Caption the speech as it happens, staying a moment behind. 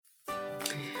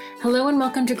Hello and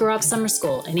welcome to Grow Up Summer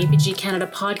School, an APG Canada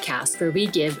podcast where we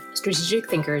give strategic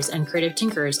thinkers and creative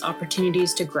tinkers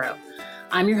opportunities to grow.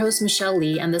 I'm your host, Michelle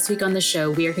Lee, and this week on the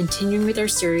show, we are continuing with our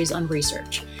series on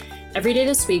research. Every day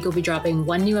this week, we'll be dropping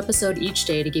one new episode each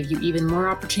day to give you even more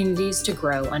opportunities to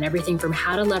grow on everything from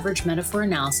how to leverage metaphor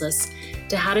analysis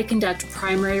to how to conduct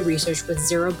primary research with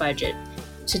zero budget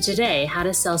to today, how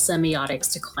to sell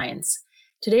semiotics to clients.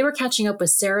 Today, we're catching up with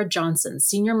Sarah Johnson,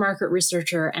 Senior Market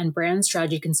Researcher and Brand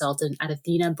Strategy Consultant at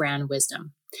Athena Brand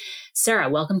Wisdom. Sarah,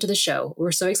 welcome to the show.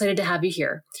 We're so excited to have you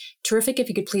here. Terrific if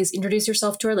you could please introduce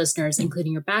yourself to our listeners,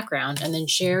 including your background, and then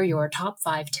share your top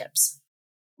 5 tips.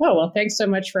 Oh, well, thanks so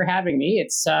much for having me.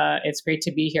 It's great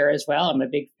to be here as well. I'm a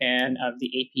big fan of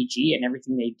the APG and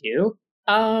everything they do.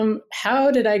 How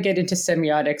did I get into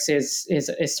semiotics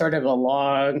is sort of a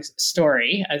long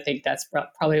story. I think that's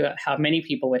probably how many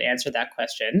people would answer that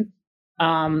question.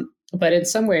 But in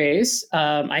some ways,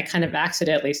 I kind of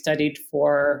accidentally studied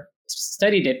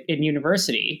it in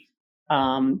university.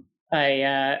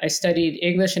 I studied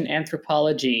English and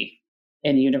anthropology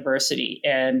in university,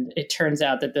 and it turns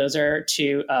out that those are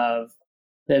two of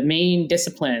the main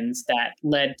disciplines that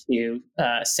led to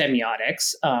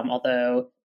semiotics. Although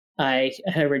I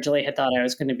originally had thought I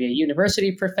was going to be a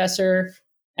university professor,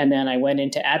 and then I went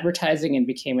into advertising and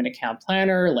became an account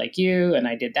planner like you, and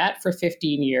I did that for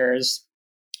 15 years.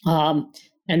 And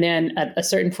then at a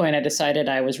certain point, I decided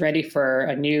I was ready for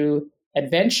a new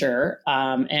adventure.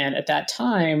 And at that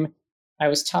time, I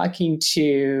was talking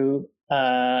to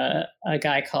a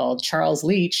guy called Charles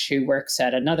Leach, who works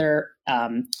at another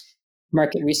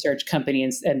market research company,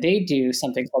 and they do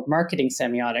something called marketing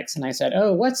semiotics. And I said,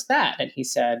 "Oh, what's that?" And he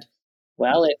said,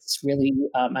 "Well, it's really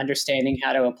understanding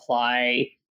how to apply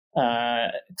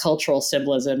cultural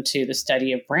symbolism to the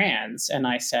study of brands." And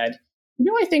I said,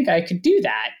 I think I could do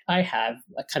that. I have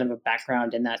a kind of a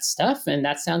background in that stuff, and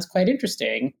that sounds quite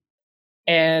interesting.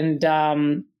 And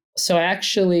so I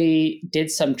actually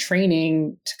did some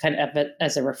training to kind of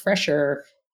as a refresher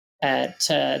at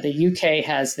the UK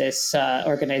has this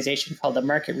organization called the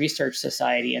Market Research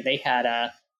Society, and they had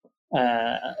a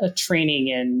training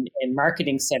in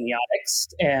marketing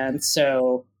semiotics. And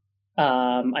so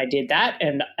I did that.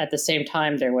 And at the same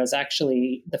time, there was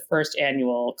actually the first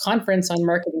annual conference on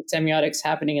marketing semiotics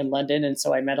happening in London. And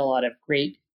so I met a lot of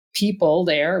great people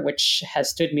there, which has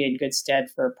stood me in good stead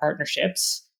for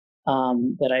partnerships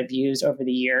that I've used over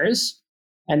the years.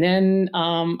 And then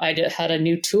I had a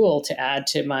new tool to add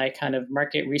to my kind of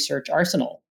market research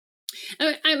arsenal.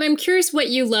 I'm curious what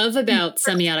you love about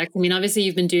semiotics. I mean, obviously,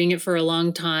 you've been doing it for a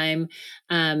long time.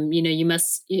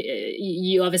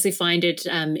 You obviously find it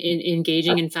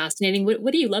engaging and fascinating.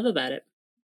 What do you love about it?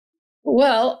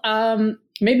 Well,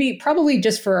 probably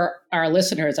just for our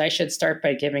listeners, I should start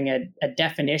by giving a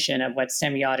definition of what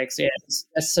semiotics is,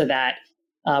 just so that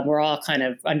we're all kind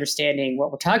of understanding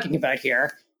what we're talking about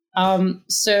here. The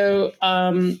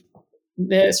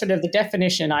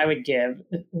definition I would give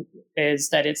is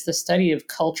that it's the study of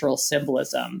cultural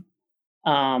symbolism.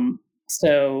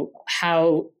 So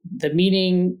how the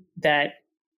meaning that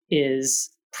is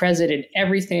present in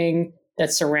everything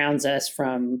that surrounds us,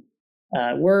 from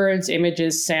words,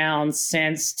 images, sounds,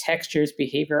 sense, textures,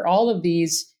 behavior, all of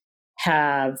these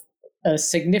have a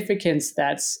significance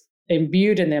that's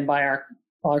imbued in them by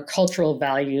our cultural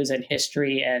values and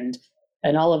history and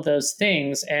all of those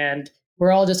things. And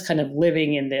we're all just kind of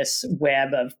living in this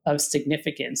web of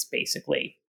significance,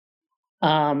 basically.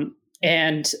 Because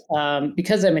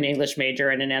I'm an English major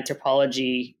and an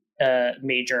anthropology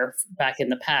major back in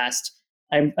the past,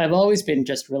 I've always been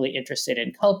just really interested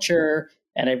in culture,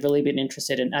 and I've really been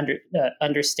interested in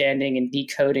understanding and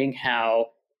decoding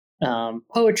how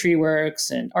poetry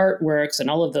works and art works and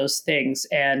all of those things.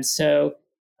 And so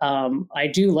I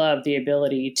do love the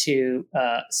ability to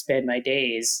spend my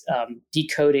days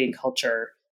decoding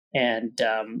culture and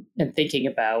thinking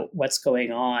about what's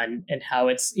going on and how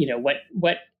it's,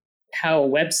 how a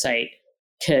website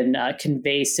can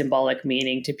convey symbolic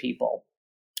meaning to people.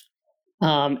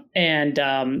 In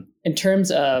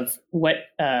terms of what,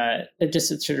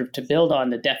 just sort of to build on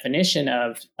the definition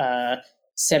of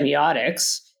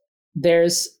semiotics,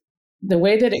 there's the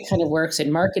way that it kind of works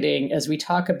in marketing as we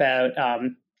talk about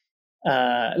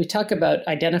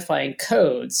identifying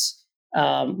codes.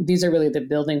 These are really the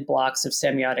building blocks of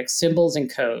semiotics: symbols and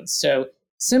codes. So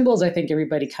symbols, I think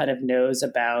everybody kind of knows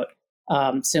about.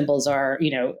 Symbols are,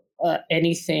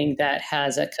 anything that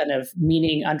has a kind of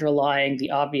meaning underlying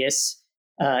the obvious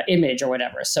image or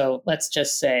whatever. So let's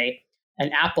just say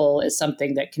an apple is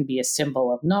something that can be a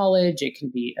symbol of knowledge. It can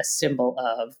be a symbol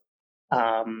of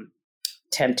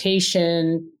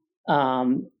temptation.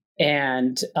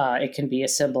 and it can be a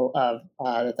symbol of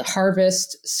the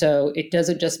harvest. So it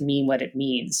doesn't just mean what it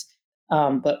means.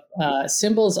 But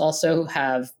symbols also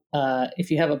have,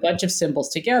 if you have a bunch of symbols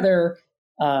together,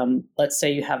 let's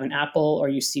say you have an apple, or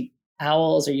you see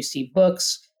owls, or you see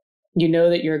books, you know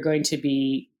that you're going to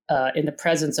be in the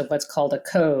presence of what's called a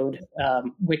code,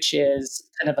 which is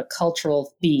kind of a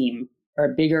cultural theme or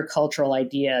a bigger cultural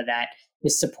idea that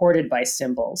is supported by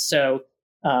symbols. So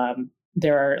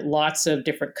there are lots of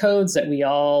different codes that we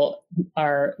all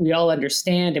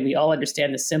understand, and we all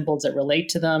understand the symbols that relate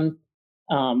to them.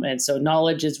 And so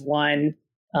knowledge is one.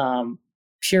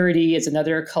 Purity is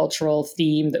another cultural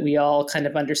theme that we all kind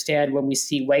of understand when we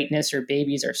see whiteness or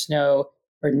babies or snow.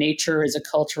 Or nature is a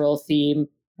cultural theme,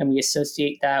 and we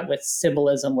associate that with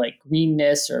symbolism like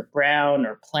greenness or brown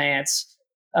or plants.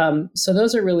 So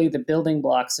those are really the building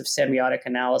blocks of semiotic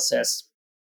analysis.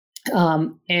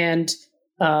 And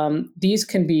these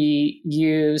can be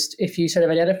used, if you sort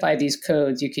of identify these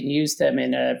codes, you can use them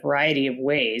in a variety of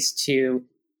ways to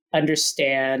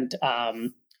understand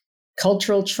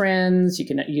cultural trends. You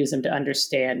can use them to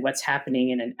understand what's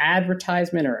happening in an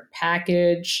advertisement or a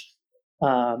package,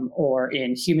 or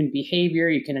in human behavior.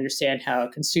 You can understand how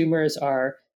consumers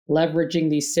are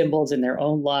leveraging these symbols in their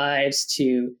own lives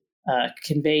to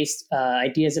convey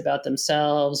ideas about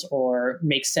themselves or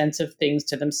make sense of things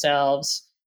to themselves.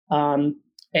 And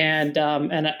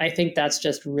I think that's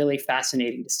just really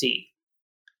fascinating to see.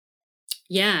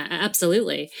 Yeah,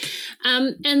 absolutely.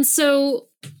 And so,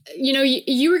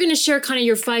 you were going to share kind of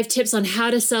your 5 tips on how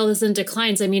to sell this into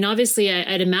clients. I mean, obviously,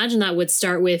 I'd imagine that would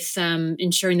start with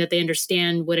ensuring that they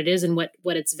understand what it is and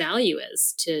what its value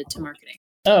is to marketing.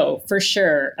 Oh, for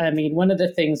sure. I mean, one of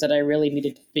the things that I really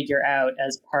needed to figure out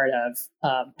as part of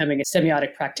becoming a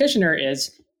semiotic practitioner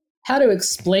is how to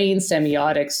explain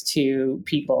semiotics to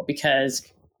people, because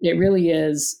it really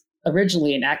is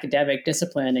originally an academic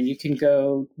discipline, and you can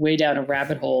go way down a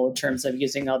rabbit hole in terms of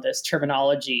using all this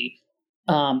terminology.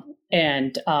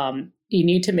 And you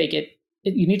need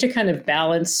to kind of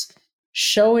balance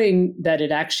showing that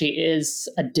it actually is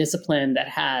a discipline that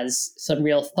has some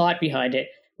real thought behind it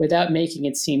without making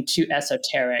it seem too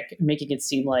esoteric, making it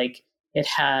seem like it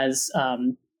has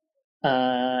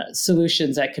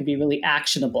solutions that can be really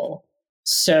actionable.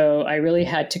 So I really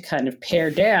had to kind of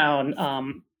pare down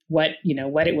what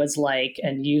it was like,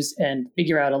 and use and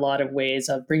figure out a lot of ways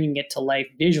of bringing it to life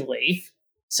visually.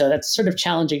 So that's sort of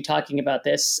challenging talking about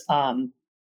this in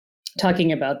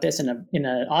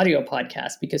an audio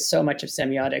podcast, because so much of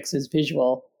semiotics is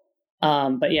visual.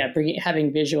 But yeah,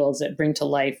 having visuals that bring to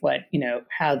life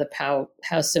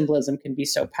how symbolism can be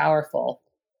so powerful.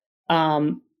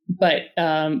 But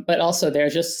also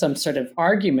there's just some sort of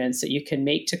arguments that you can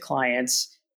make to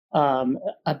clients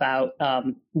about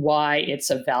why it's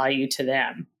of value to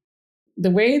them. The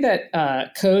way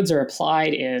that codes are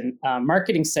applied in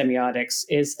marketing semiotics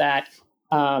is that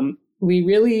we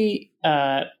really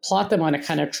plot them on a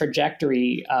kind of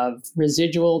trajectory of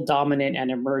residual, dominant,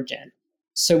 and emergent.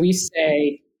 So we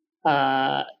say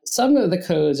some of the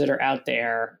codes that are out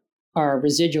there are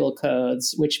residual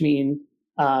codes, which mean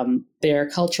they're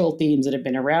cultural themes that have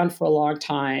been around for a long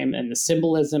time, and the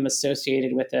symbolism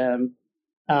associated with them.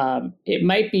 It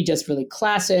might be just really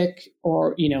classic,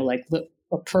 or like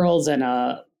pearls and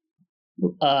a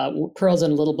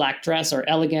little black dress, or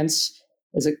elegance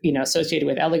is associated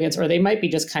with elegance, or they might be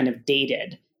just kind of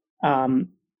dated.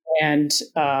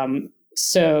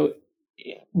 So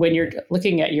when you're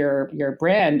looking at your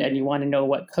brand and you want to know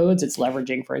what codes it's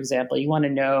leveraging, for example, you want to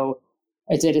know,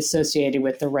 is it associated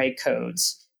with the right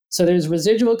codes? So there's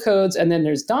residual codes, and then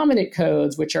there's dominant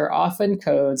codes, which are often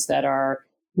codes that are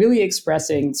really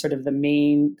expressing sort of the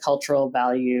main cultural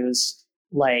values,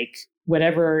 like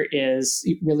whatever is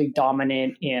really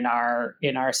dominant in our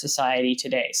society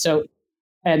today. So,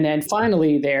 and then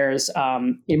finally, there's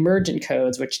emergent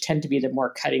codes, which tend to be the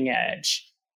more cutting edge.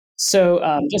 So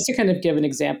just to kind of give an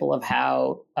example of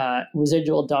how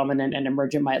residual, dominant, and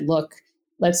emergent might look,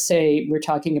 let's say we're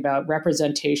talking about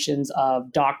representations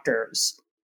of doctors.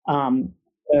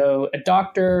 So a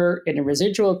doctor in a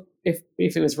residual, if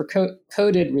it was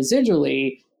coded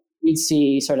residually, we'd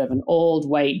see sort of an old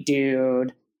white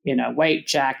dude in a white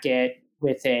jacket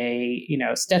with a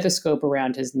stethoscope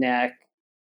around his neck.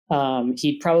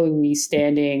 He'd probably be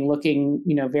standing, looking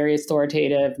very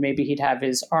authoritative. Maybe he'd have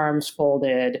his arms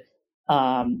folded,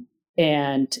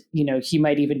 and he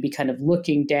might even be kind of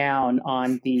looking down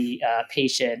on the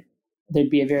patient. There'd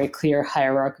be a very clear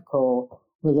hierarchical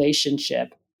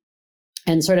relationship.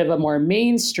 And sort of a more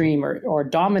mainstream or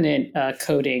dominant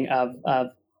coding of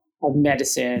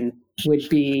medicine would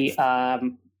be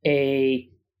a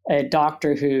a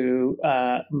doctor who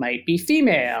might be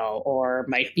female or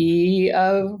might be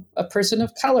a person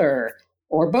of color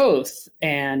or both.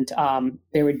 And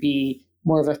there would be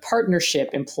more of a partnership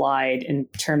implied in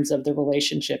terms of the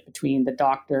relationship between the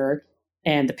doctor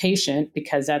and the patient,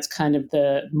 because that's kind of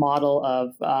the model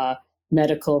of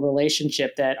medical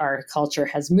relationship that our culture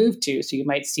has moved to. So you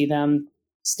might see them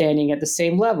standing at the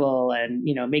same level and,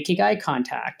 making eye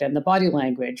contact, and the body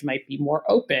language might be more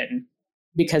open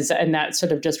and that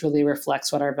sort of just really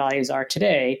reflects what our values are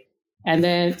today. And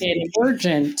then an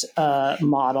emergent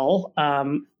model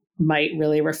might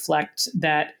really reflect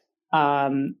that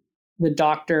the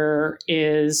doctor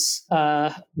is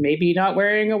maybe not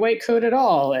wearing a white coat at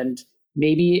all, and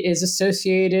maybe is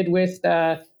associated with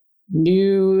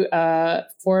new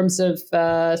forms of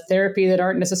therapy that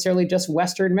aren't necessarily just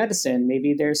Western medicine.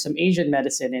 Maybe there's some Asian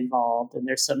medicine involved, and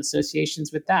there's some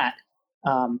associations with that.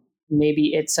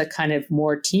 Maybe it's a kind of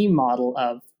more team model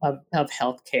of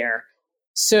healthcare.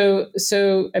 So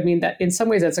I mean, that in some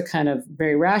ways that's a kind of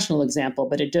very rational example,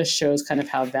 but it just shows kind of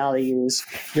how values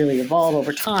really evolve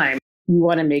over time. You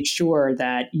want to make sure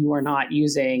that you are not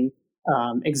using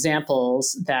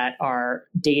examples that are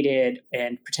dated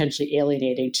and potentially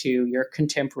alienating to your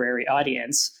contemporary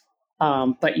audience.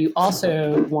 But you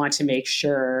also want to make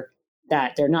sure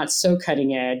that they're not so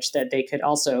cutting edge that they could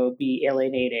also be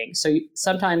alienating. So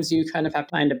sometimes you kind of have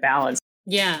to find a balance.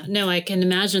 Yeah, no, I can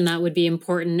imagine that would be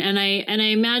important. And I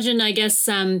imagine, I guess,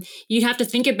 you'd have to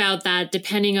think about that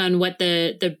depending on what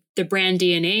the brand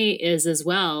DNA is as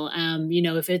well.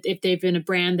 If they've been a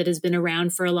brand that has been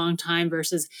around for a long time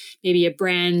versus maybe a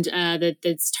brand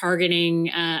that's targeting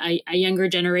a younger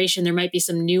generation, there might be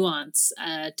some nuance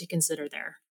to consider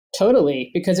there.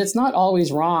 Totally, because it's not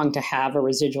always wrong to have a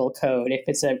residual code if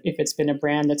it's been a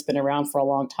brand that's been around for a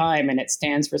long time and it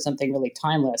stands for something really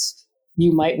timeless.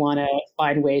 You might want to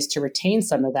find ways to retain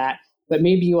some of that, but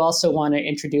maybe you also want to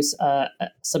introduce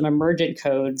some emergent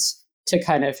codes to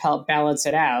kind of help balance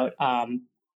it out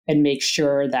and make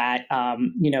sure that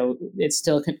it's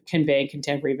still conveying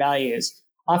contemporary values.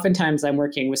 Oftentimes, I'm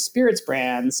working with spirits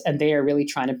brands, and they are really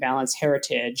trying to balance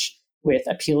heritage with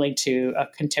appealing to a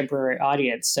contemporary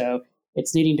audience. So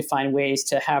it's needing to find ways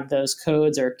to have those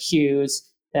codes or cues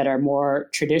that are more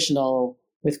traditional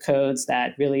with codes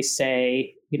that really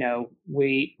say, we know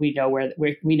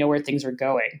where things are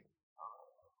going.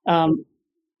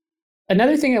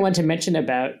 Another thing I want to mention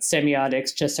about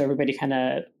semiotics, just so everybody kind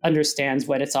of understands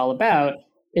what it's all about,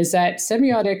 is that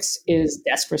semiotics is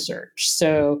desk research.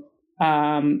 So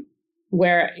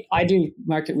where I do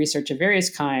market research of various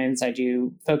kinds, I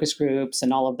do focus groups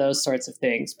and all of those sorts of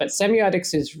things. But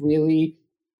semiotics is really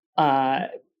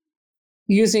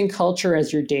using culture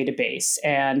as your database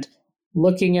and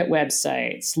looking at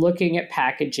websites, looking at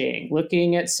packaging,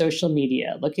 looking at social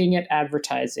media, looking at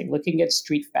advertising, looking at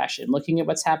street fashion, looking at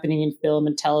what's happening in film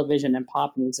and television and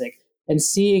pop music, and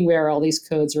seeing where all these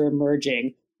codes are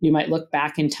emerging. You might look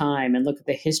back in time and look at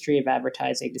the history of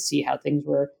advertising to see how things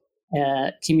were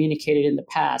communicated in the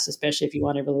past, especially if you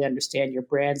want to really understand your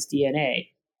brand's DNA.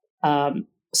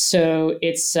 So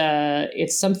it's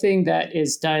something that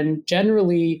is done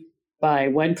generally by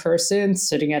one person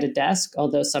sitting at a desk,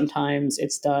 although sometimes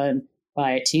it's done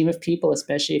by a team of people,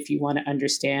 especially if you want to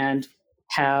understand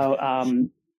how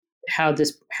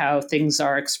things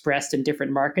are expressed in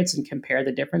different markets and compare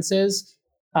the differences.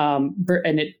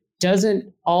 And it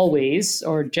doesn't always,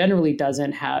 or generally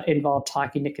doesn't involve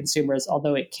talking to consumers,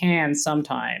 although it can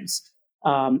sometimes,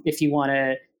 if you want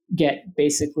to get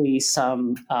basically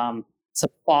some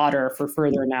fodder for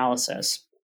further analysis.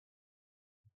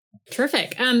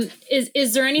 Terrific.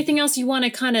 Is there anything else you want to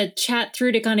kind of chat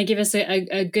through to kind of give us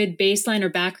a good baseline or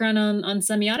background on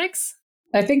semiotics?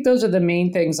 I think those are the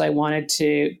main things I wanted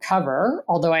to cover,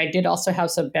 although I did also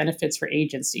have some benefits for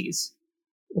agencies,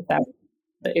 if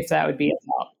that would be a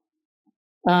help.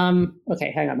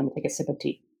 Okay, hang on, let me take a sip of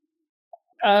tea.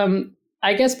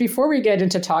 I guess before we get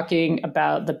into talking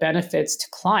about the benefits to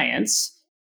clients,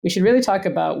 we should really talk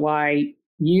about why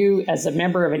you, as a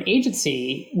member of an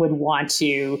agency, would want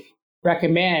to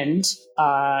recommend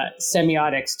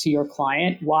semiotics to your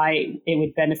client, why it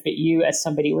would benefit you as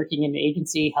somebody working in an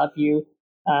agency, help you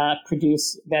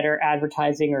produce better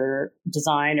advertising or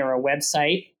design or a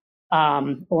website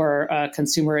or a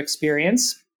consumer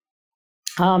experience.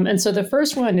 And so the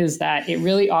first one is that it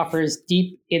really offers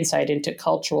deep insight into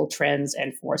cultural trends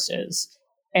and forces.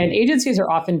 And agencies are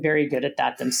often very good at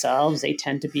that themselves. They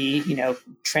tend to be,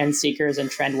 trend seekers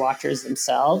and trend watchers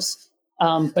themselves.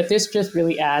 But this just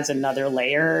really adds another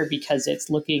layer because it's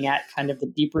looking at kind of the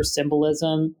deeper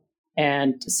symbolism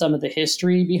and some of the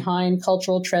history behind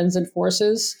cultural trends and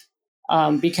forces.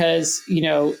 because,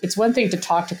 it's one thing to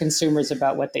talk to consumers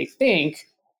about what they think,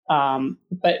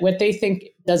 but what they think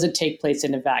doesn't take place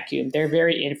in a vacuum. They're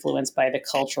very influenced by the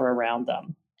culture around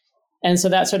them. And so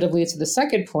that sort of leads to the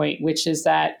second point, which is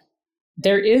that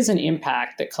there is an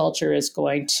impact that culture is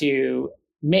going to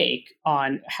make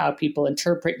on how people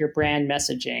interpret your brand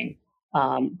messaging,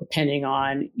 depending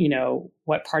on,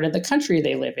 what part of the country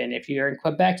they live in. If you're in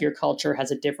Quebec, your culture has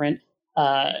a different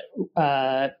uh,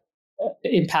 uh,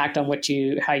 impact on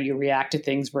how you react to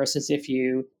things versus if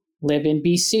you live in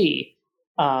BC.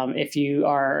 If you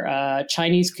are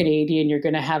Chinese Canadian, you're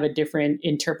going to have a different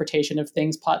interpretation of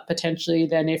things potentially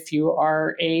than if you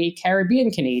are a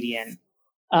Caribbean Canadian.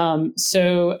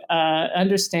 So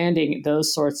understanding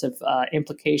those sorts of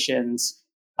implications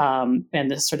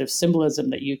and the sort of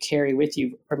symbolism that you carry with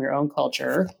you from your own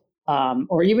culture,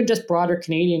 or even just broader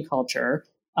Canadian culture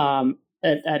at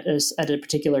a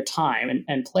particular time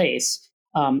and place,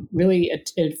 really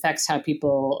it affects how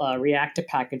people react to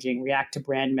packaging, react to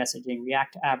brand messaging,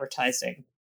 react to advertising.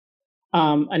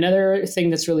 Another thing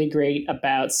that's really great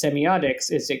about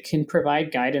semiotics is it can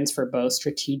provide guidance for both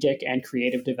strategic and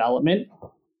creative development.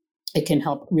 It can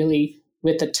help really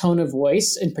with the tone of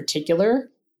voice in particular.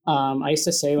 I used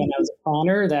to say when I was a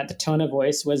planner that the tone of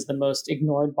voice was the most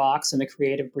ignored box in the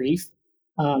creative brief.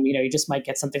 You just might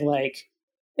get something like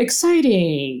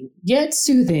exciting yet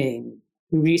soothing.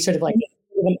 We sort of like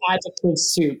an adjective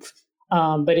soup.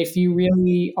 But if you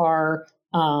really are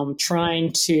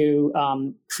trying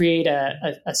to create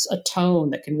a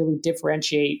tone that can really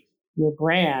differentiate your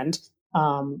brand,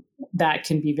 that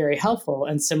can be very helpful.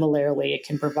 And similarly, it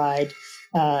can provide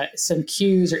some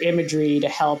cues or imagery to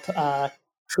help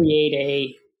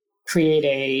create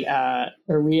a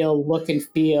real look and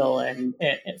feel and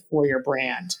for your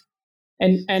brand.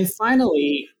 And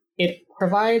finally, it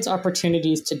provides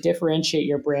opportunities to differentiate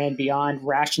your brand beyond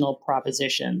rational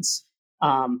propositions,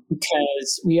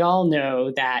 because we all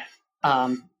know that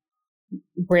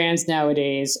brands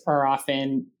nowadays are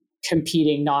often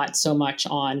competing not so much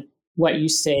on what you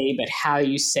say, but how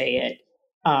you say it.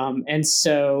 And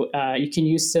so you can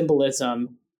use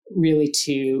symbolism really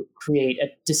to create a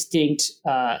distinct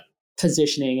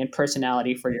positioning and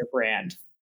personality for your brand.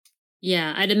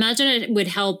 Yeah, I'd imagine it would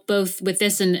help both with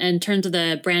this and in terms of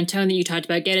the brand tone that you talked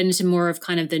about, get into more of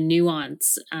kind of the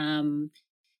nuance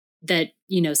that,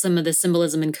 some of the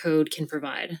symbolism and code can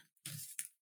provide.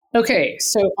 Okay,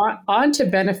 so on to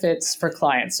benefits for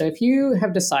clients. So if you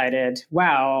have decided,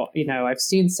 wow, I've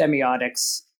seen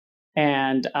semiotics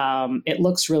and it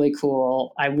looks really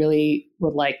cool, I really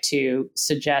would like to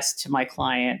suggest to my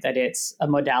client that it's a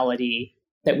modality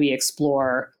that we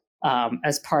explore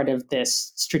as part of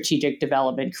this strategic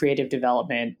development, creative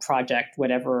development project,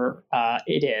 whatever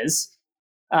it is.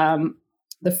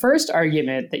 The first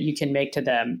argument that you can make to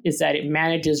them is that it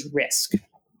manages risk.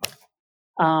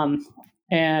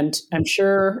 And I'm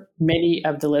sure many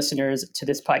of the listeners to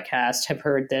this podcast have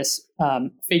heard this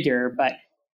figure, but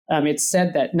it's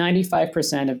said that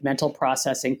 95% of mental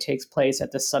processing takes place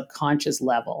at the subconscious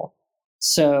level.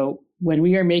 So when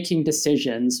we are making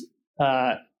decisions,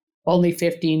 only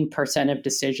 15% of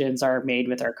decisions are made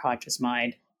with our conscious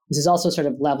mind. This is also sort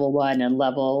of level one and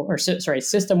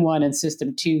system one and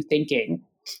system two thinking.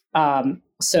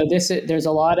 So there's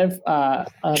a lot of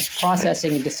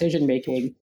processing and decision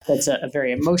making that's a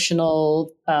very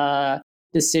emotional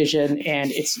decision,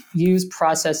 and it's used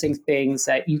processing things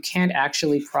that you can't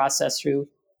actually process through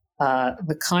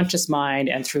the conscious mind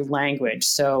and through language.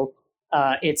 So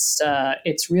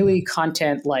it's really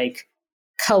content like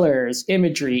colors,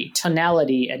 imagery,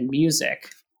 tonality, and music.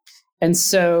 And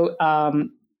so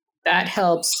that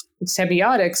helps.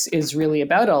 Semiotics is really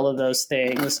about all of those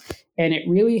things, and it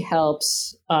really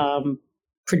helps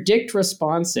predict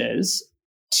responses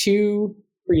to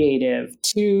creative,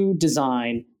 to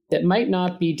design that might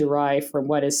not be derived from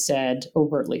what is said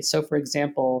overtly. So, for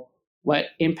example, what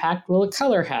impact will a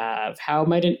color have? How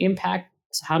might an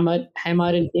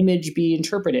image be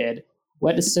interpreted?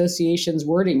 What associations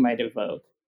wording might evoke?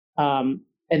 And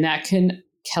that can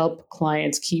help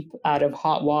clients keep out of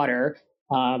hot water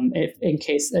in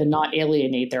case and not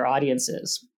alienate their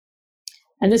audiences.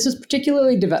 And this is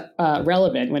particularly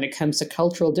relevant when it comes to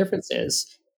cultural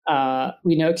differences.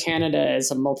 We know Canada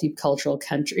is a multicultural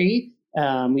country.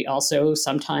 We also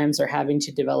sometimes are having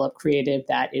to develop creative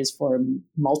that is for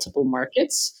multiple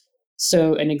markets.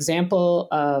 So an example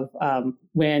of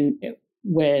when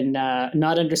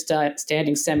not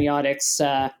understanding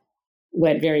semiotics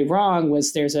went very wrong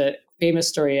was there's a famous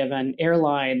story of an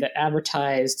airline that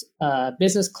advertised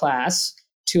business class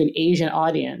to an Asian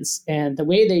audience. And the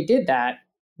way they did that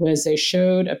was they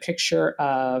showed a picture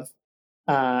of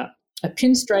a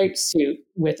pinstripe suit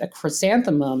with a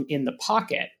chrysanthemum in the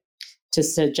pocket to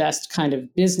suggest kind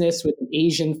of business with an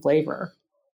Asian flavor.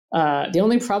 The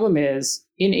only problem is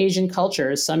in Asian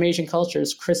cultures, some Asian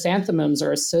cultures, chrysanthemums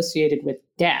are associated with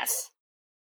death,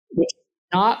 which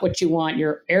is not what you want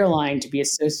your airline to be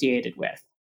associated with.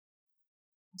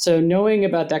 So knowing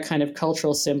about that kind of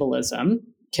cultural symbolism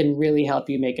can really help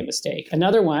you make a mistake.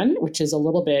 Another one, which is a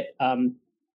little bit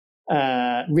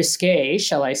risque,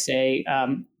 shall I say,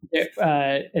 and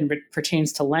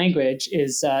pertains to language,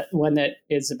 is one that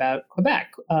is about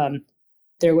Quebec.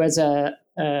 There was a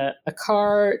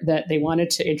car that they wanted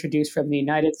to introduce from the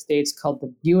United States called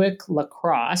the Buick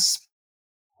LaCrosse,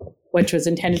 which was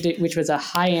a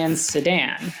high-end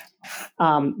sedan.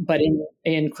 But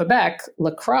in Quebec,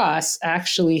 LaCrosse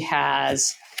actually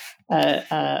has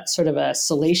a sort of a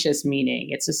salacious meaning.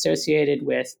 It's associated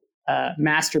with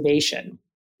masturbation.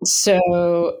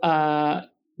 So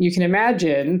you can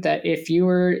imagine that if you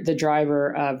were the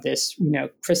driver of this,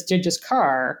 prestigious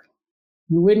car,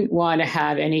 you wouldn't want to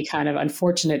have any kind of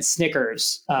unfortunate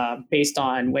snickers based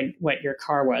on what your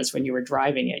car was when you were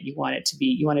driving it. You want to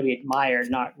be admired,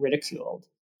 not ridiculed.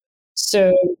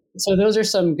 So those are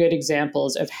some good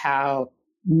examples of how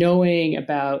knowing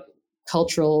about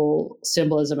cultural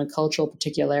symbolism and cultural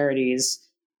particularities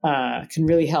can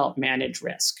really help manage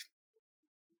risk.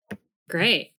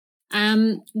 Great.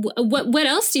 What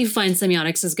else do you find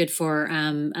semiotics is good for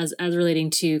as relating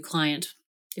to client,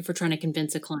 if we're trying to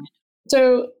convince a client?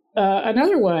 So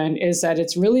another one is that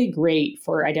it's really great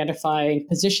for identifying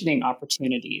positioning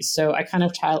opportunities. So I kind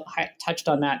of touched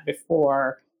on that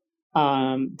before,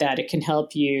 that it can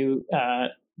help you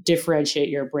differentiate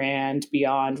your brand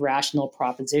beyond rational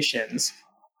propositions.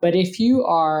 But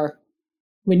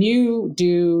when you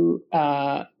do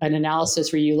an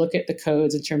analysis where you look at the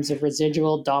codes in terms of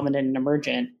residual, dominant, and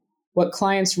emergent, what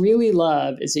clients really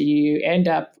love is that you end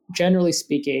up, generally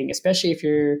speaking, especially if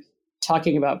you're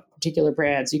talking about particular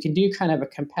brands, you can do kind of a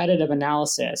competitive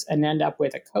analysis and end up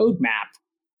with a code map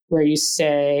where you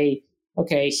say,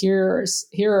 okay, here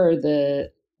are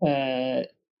the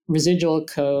residual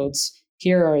codes,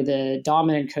 here are the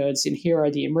dominant codes, and here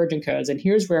are the emergent codes, and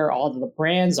here's where all of the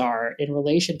brands are in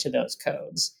relation to those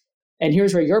codes. And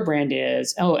here's where your brand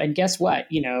is. Oh, and guess what?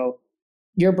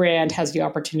 Your brand has the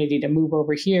opportunity to move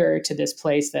over here to this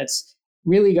place that's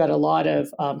really got a lot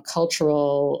of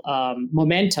cultural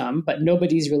momentum, but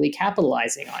nobody's really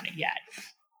capitalizing on it yet.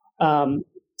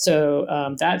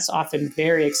 So that's often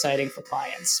very exciting for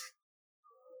clients.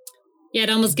 Yeah, it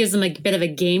almost gives them a bit of a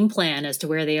game plan as to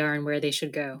where they are and where they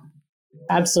should go.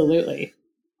 Absolutely.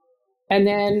 And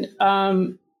then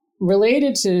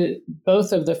related to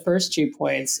both of the first 2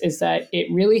 points is that it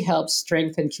really helps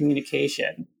strengthen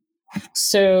communication.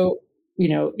 So,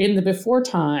 in the before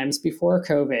times, before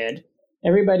COVID,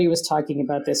 everybody was talking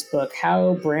about this book,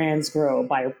 How Brands Grow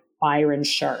by Byron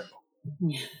Sharp.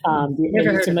 Are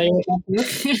you familiar with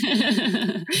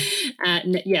that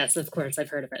book? Yes, of course. I've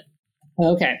heard of it.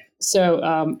 Okay.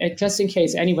 So just in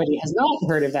case anybody has not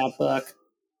heard of that book,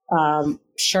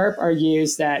 Sharp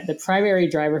argues that the primary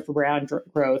driver for brand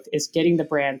growth is getting the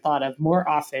brand thought of more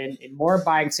often in more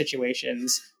buying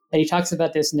situations. And he talks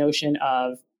about this notion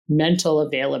of mental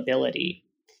availability.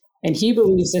 And he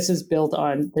believes this is built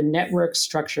on the network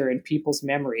structure in people's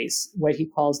memories, what he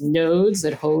calls nodes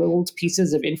that hold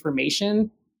pieces of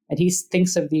information. And he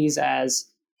thinks of these as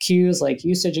cues like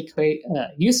usage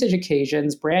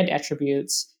occasions, brand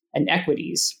attributes, and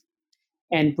equities.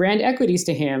 And brand equities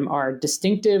to him are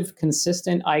distinctive,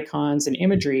 consistent icons and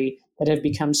imagery that have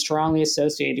become strongly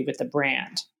associated with the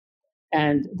brand.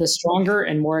 And the stronger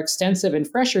and more extensive and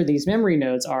fresher these memory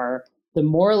nodes are, the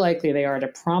more likely they are to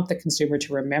prompt the consumer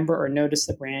to remember or notice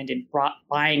the brand in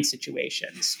buying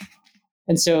situations.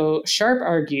 And so Sharp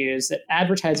argues that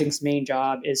advertising's main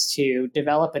job is to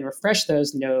develop and refresh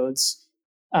those nodes.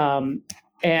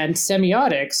 And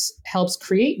semiotics helps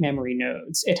create memory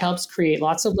nodes. It helps create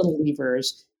lots of little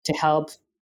levers to help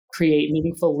create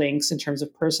meaningful links in terms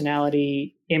of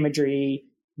personality, imagery,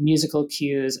 musical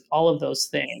cues, all of those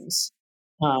things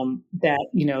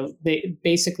that they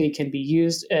basically can be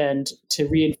used and to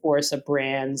reinforce a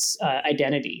brand's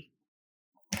identity.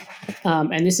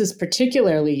 And this is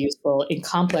particularly useful in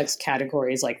complex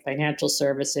categories like financial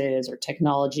services or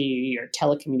technology or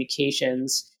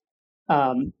telecommunications,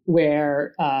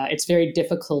 where it's very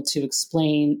difficult to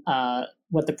explain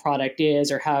what the product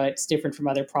is or how it's different from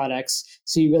other products.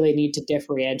 So you really need to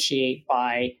differentiate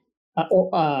by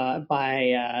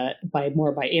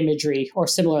imagery, or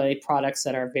similarly products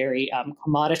that are very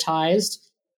commoditized.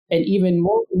 And even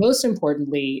most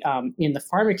importantly, in the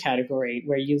pharma category,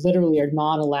 where you literally are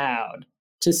not allowed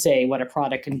to say what a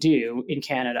product can do in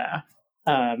Canada.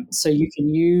 So you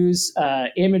can use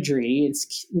imagery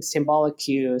and symbolic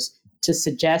cues to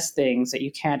suggest things that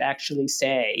you can't actually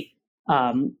say,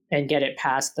 and get it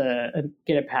past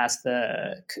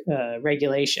the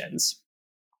regulations.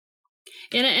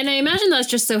 And I imagine that's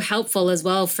just so helpful as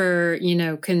well for,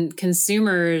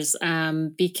 consumers,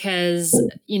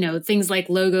 because, things like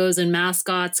logos and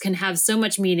mascots can have so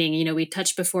much meaning. We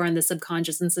touched before on the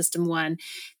subconscious and system one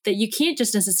that you can't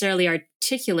just necessarily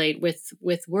articulate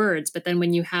with words. But then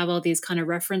when you have all these kind of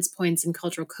reference points and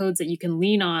cultural codes that you can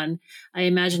lean on, I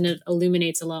imagine it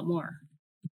illuminates a lot more.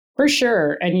 For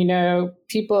sure. And,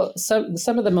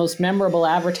 some of the most memorable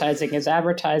advertising is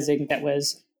advertising that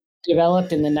was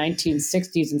developed in the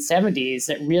 1960s and 70s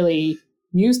that really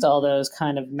used all those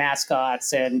kind of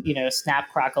mascots and, snap,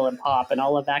 crackle, and pop and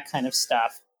all of that kind of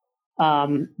stuff.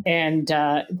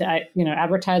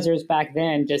 Advertisers back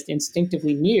then just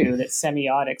instinctively knew that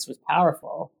semiotics was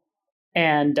powerful.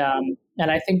 And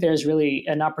I think there's really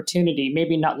an opportunity,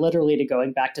 maybe not literally to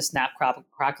going back to snap,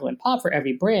 crackle, and pop for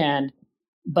every brand,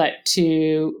 but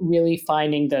to really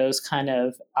finding those kind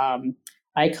of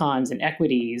icons and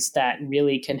equities that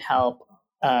really can help,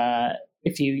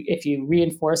 if you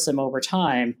reinforce them over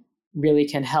time, really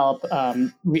can help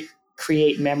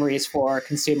create memories for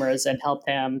consumers and help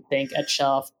them think at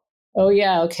shelf, oh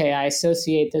yeah, okay, I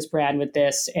associate this brand with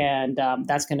this, and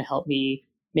that's going to help me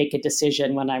make a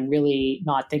decision when I'm really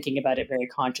not thinking about it very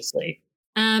consciously.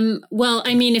 Well,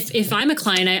 I mean, if I'm a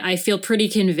client, I feel pretty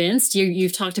convinced.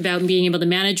 You've talked about being able to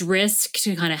manage risk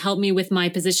to kind of help me with my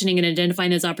positioning and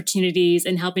identifying those opportunities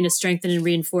and helping to strengthen and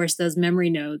reinforce those memory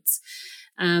nodes.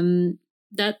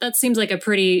 That seems like a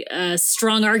pretty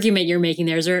strong argument you're making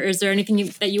there. Is there anything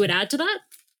that you would add to that?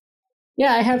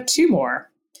 Yeah, I have two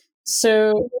more.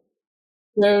 So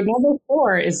number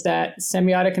 4 is that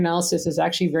semiotic analysis is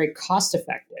actually very cost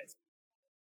effective.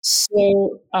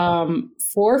 So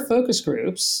 4 focus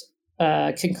groups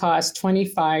can cost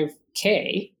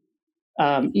 $25K,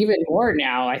 even more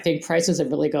now. I think prices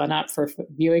have really gone up for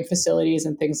viewing facilities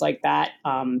and things like that.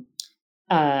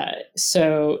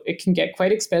 So it can get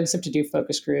quite expensive to do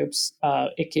focus groups.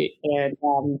 It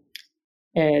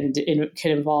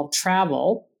can involve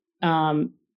travel. A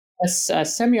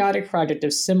semiotic project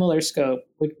of similar scope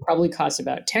would probably cost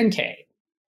about $10K.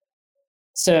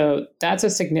 So that's a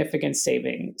significant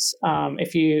savings.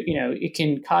 It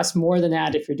can cost more than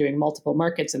that if you're doing multiple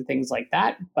markets and things like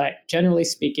that. But generally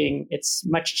speaking, it's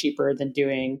much cheaper than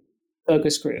doing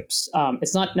focus groups.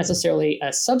 It's not necessarily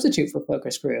a substitute for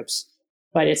focus groups,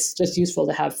 but it's just useful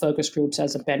to have focus groups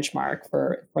as a benchmark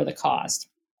for the cost.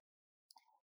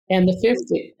 And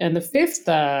the fifth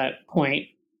point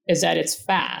is that it's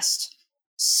fast.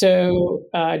 So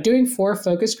doing 4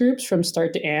 focus groups from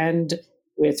start to end,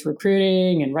 with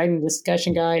recruiting and writing the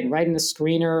discussion guide and writing the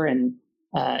screener and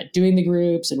doing the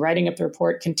groups and writing up the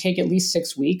report can take at least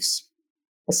 6 weeks.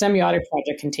 A semiotic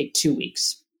project can take 2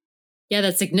 weeks. Yeah,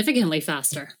 that's significantly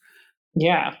faster.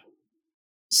 Yeah.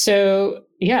 So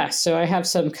I have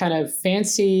some kind of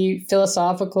fancy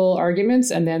philosophical arguments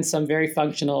and then some very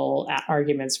functional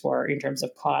arguments in terms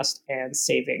of cost and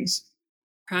savings.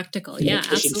 Practical. Yeah,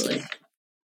 absolutely.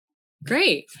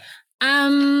 Great.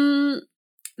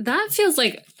 That feels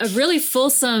like a really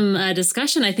fulsome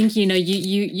discussion. I think,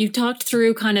 you talked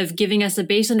through kind of giving us a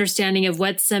base understanding of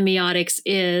what semiotics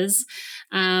is,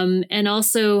 and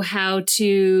also how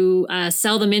to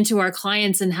sell them into our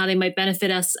clients and how they might benefit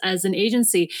us as an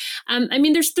agency. I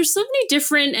mean, there's so many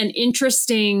different and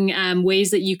interesting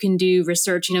ways that you can do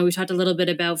research. We talked a little bit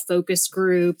about focus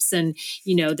groups, and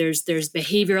there's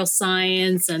behavioral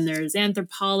science, and there's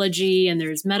anthropology, and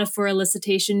there's metaphor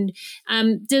elicitation.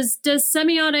 Does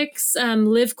semiotics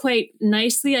live quite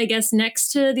nicely, I guess,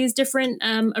 next to these different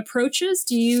approaches?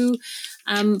 Do you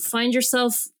find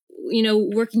yourself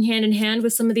working hand in hand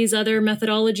with some of these other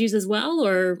methodologies as well?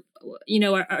 Or, do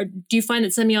you find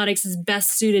that semiotics is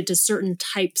best suited to certain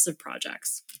types of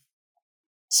projects?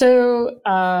 So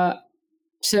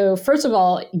first of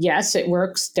all, yes, it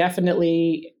works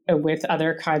definitely with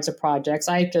other kinds of projects.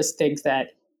 I just think that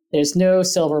there's no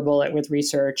silver bullet with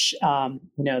research.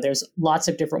 There's lots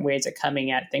of different ways of coming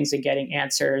at things and getting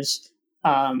answers.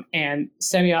 And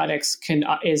semiotics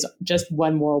is just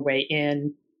one more way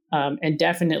in. And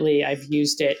definitely I've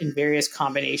used it in various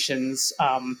combinations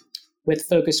with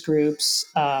focus groups,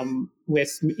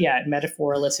 with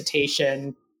metaphor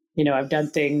elicitation. I've done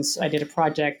things. I did a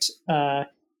project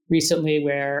recently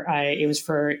where it was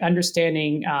for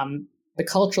understanding the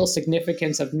cultural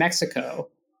significance of Mexico.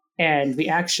 And we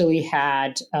actually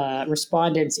had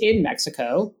respondents in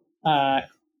Mexico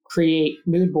create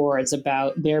mood boards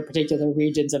about their particular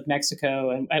regions of Mexico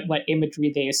and what imagery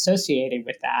they associated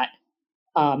with that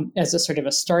as a sort of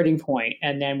a starting point.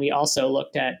 And then we also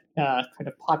looked at kind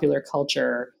of popular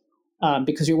culture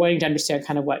because we're wanting to understand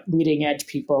kind of what leading edge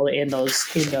people in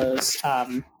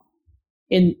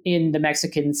the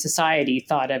Mexican society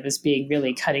thought of as being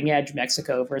really cutting edge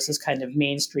Mexico versus kind of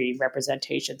mainstream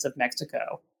representations of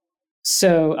Mexico.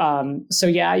 So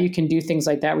yeah, you can do things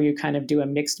like that where you kind of do a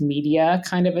mixed media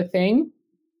kind of a thing.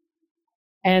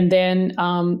 And then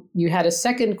you had a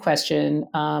second question,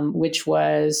 which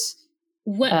was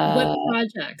what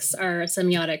projects are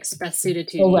semiotics best suited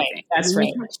to? Oh, right, you think? that's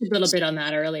right. We touched a little bit on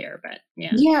that earlier, but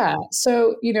yeah. Yeah.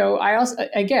 So, I also,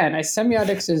 again,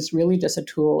 semiotics is really just a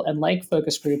tool, and like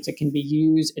focus groups, it can be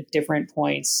used at different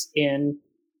points in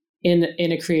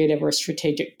a creative or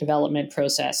strategic development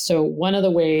process. So one of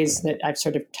the ways that I've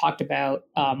sort of talked about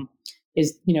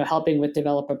is, helping with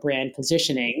develop a brand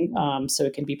positioning. So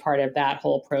it can be part of that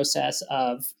whole process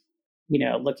of,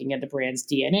 looking at the brand's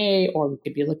DNA, or we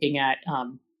could be looking at,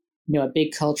 a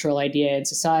big cultural idea in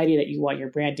society that you want your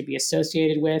brand to be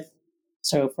associated with.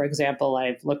 So, for example,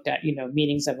 I've looked at,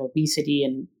 meanings of obesity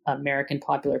in American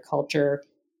popular culture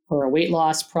or a weight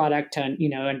loss product to,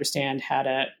 understand how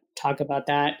to talk about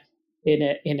that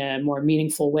in a more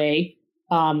meaningful way.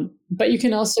 But you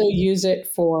can also use it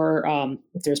for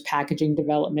if there's packaging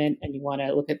development and you want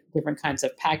to look at different kinds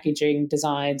of packaging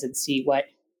designs and see what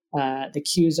the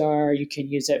cues are. You can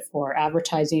use it for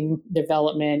advertising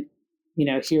development.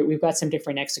 Here we've got some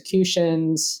different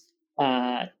executions.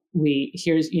 Even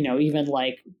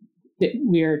like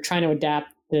we're trying to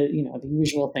adapt the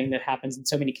usual thing that happens in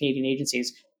so many Canadian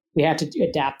agencies. We have to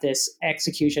adapt this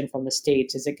execution from the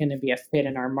States. Is it going to be a fit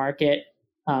in our market?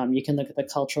 You can look at the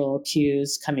cultural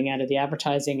cues coming out of the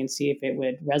advertising and see if it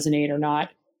would resonate or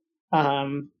not.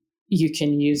 You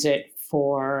can use it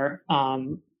for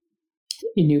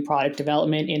new product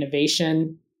development,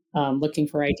 innovation, looking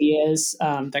for ideas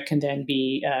that can then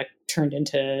be turned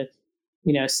into,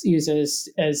 used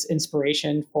as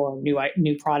inspiration for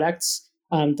new products.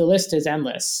 The list is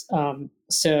endless.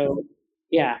 So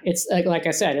yeah, it's like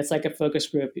I said, it's like a focus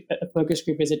group. A focus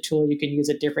group is a tool you can use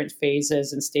at different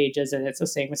phases and stages, and it's the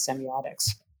same with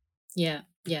semiotics. Yeah.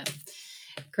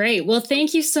 Great. Well,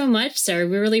 thank you so much, Sarah.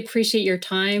 We really appreciate your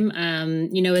time.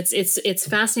 It's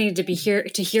fascinating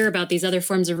to hear about these other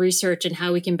forms of research and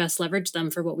how we can best leverage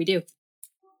them for what we do.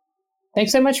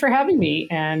 Thanks so much for having me,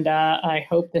 and I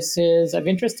hope this is of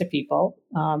interest to people.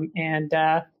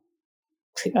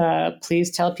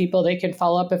 Please tell people they can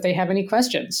follow up if they have any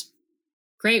questions.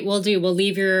 Great, we'll do. We'll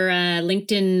leave your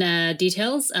LinkedIn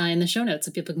details in the show notes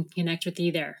so people can connect with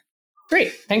you there.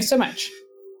 Great. Thanks so much.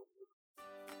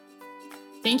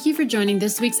 Thank you for joining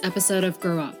this week's episode of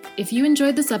Grow Up. If you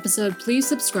enjoyed this episode, please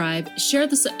subscribe, share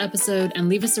this episode, and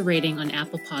leave us a rating on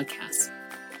Apple Podcasts.